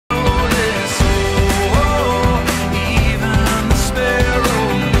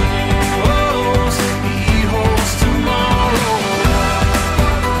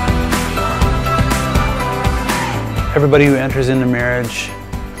Everybody who enters into marriage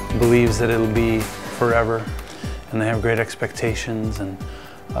believes that it'll be forever, and they have great expectations. And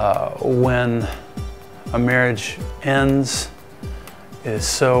when a marriage ends, it is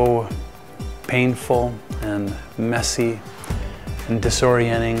so painful and messy and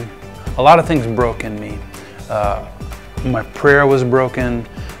disorienting. A lot of things broke in me. My prayer was broken,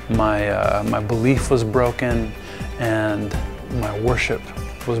 my belief was broken, and my worship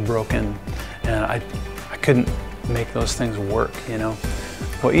was broken, and I couldn't make those things work, you know.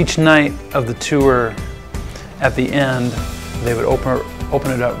 Well, each night of the tour, at the end, they would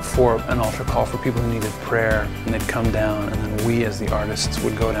open it up for an altar call for people who needed prayer, and they'd come down, and then we as the artists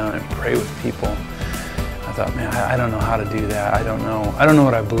would go down and pray with people. I thought, man, I don't know how to do that. I don't know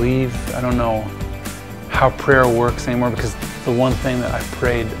what I believe. I don't know how prayer works anymore, because the one thing that I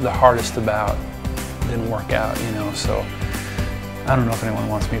prayed the hardest about didn't work out, you know. So I don't know if anyone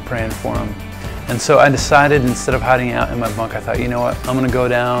wants me praying for them. And so I decided, instead of hiding out in my bunk, I thought, you know what, I'm going to go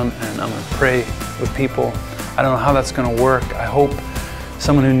down and I'm going to pray with people. I don't know how that's going to work. I hope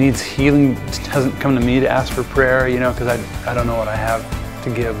someone who needs healing doesn't come to me to ask for prayer, you know, because I don't know what I have to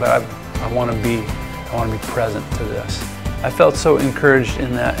give, but I want to be present to this. I felt so encouraged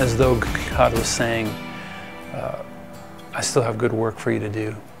in that, as though God was saying, I still have good work for you to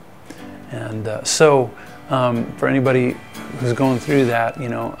do. And for anybody who's going through that, you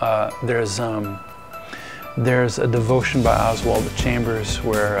know, there's a devotion by Oswald Chambers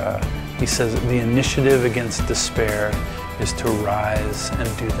where he says the initiative against despair is to rise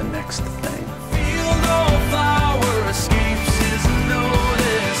and do the next thing.